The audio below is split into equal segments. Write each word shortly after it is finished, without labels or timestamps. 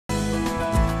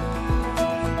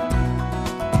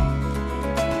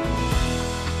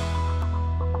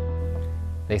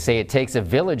They say it takes a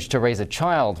village to raise a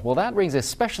child. Well, that rings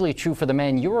especially true for the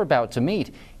man you're about to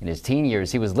meet. In his teen years,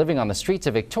 he was living on the streets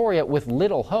of Victoria with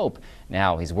little hope.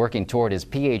 Now he's working toward his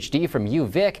PhD from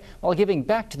UVic while giving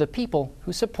back to the people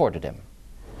who supported him.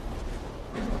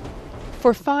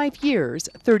 For 5 years,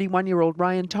 31-year-old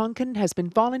Ryan Tonkin has been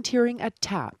volunteering at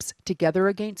TAPS, Together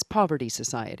Against Poverty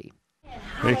Society.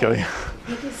 Hey, Kelly.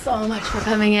 Thank you so much for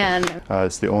coming in.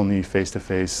 It's the only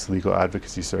face-to-face legal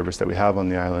advocacy service that we have on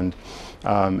the island,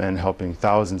 and helping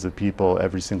thousands of people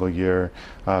every single year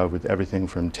with everything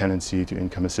from tenancy to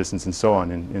income assistance and so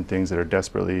on in things that are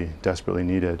desperately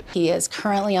needed. He is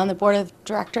currently on the board of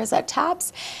directors at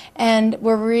TAPS, and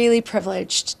we're really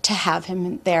privileged to have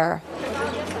him there.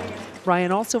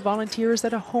 Ryan also volunteers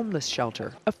at a homeless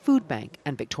shelter, a food bank,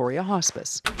 and Victoria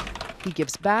Hospice. He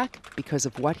gives back because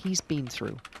of what he's been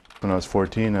through. When I was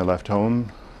 14, I left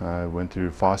home. I went through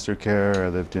foster care. I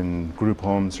lived in group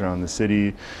homes around the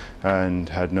city and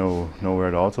had nowhere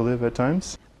at all to live at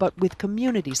times. But with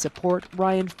community support,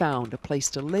 Ryan found a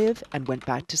place to live and went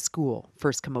back to school.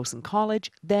 First Camosun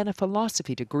College, then a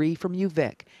philosophy degree from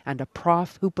UVic, and a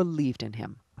prof who believed in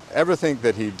him. Everything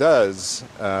that he does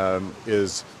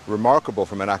is remarkable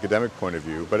from an academic point of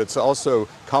view, but it's also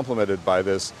complemented by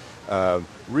this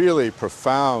really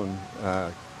profound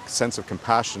sense of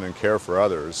compassion and care for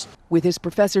others. With his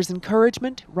professor's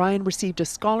encouragement, Ryan received a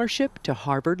scholarship to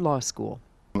Harvard Law School.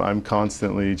 I'm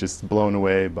constantly just blown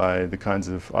away by the kinds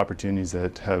of opportunities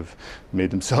that have made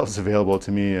themselves available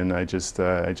to me, and I just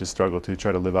struggle to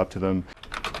try to live up to them.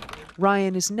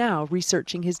 Ryan is now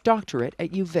researching his doctorate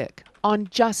at UVic on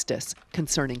justice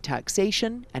concerning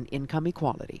taxation and income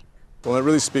equality. Well, it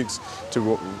really speaks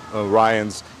to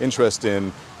Ryan's interest in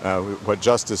what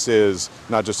justice is,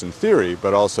 not just in theory,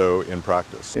 but also in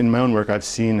practice. In my own work, I've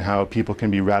seen how people can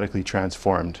be radically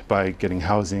transformed by getting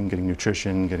housing, getting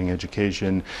nutrition, getting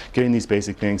education, getting these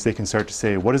basic things. They can start to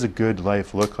say, what does a good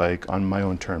life look like on my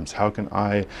own terms? How can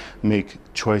I make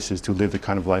choices to live the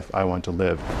kind of life I want to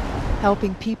live?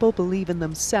 Helping people believe in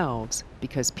themselves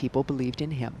because people believed in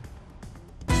him.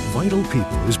 Vital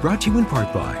People is brought to you in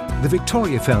part by the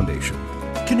Victoria Foundation,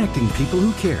 connecting people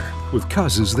who care with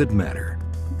causes that matter.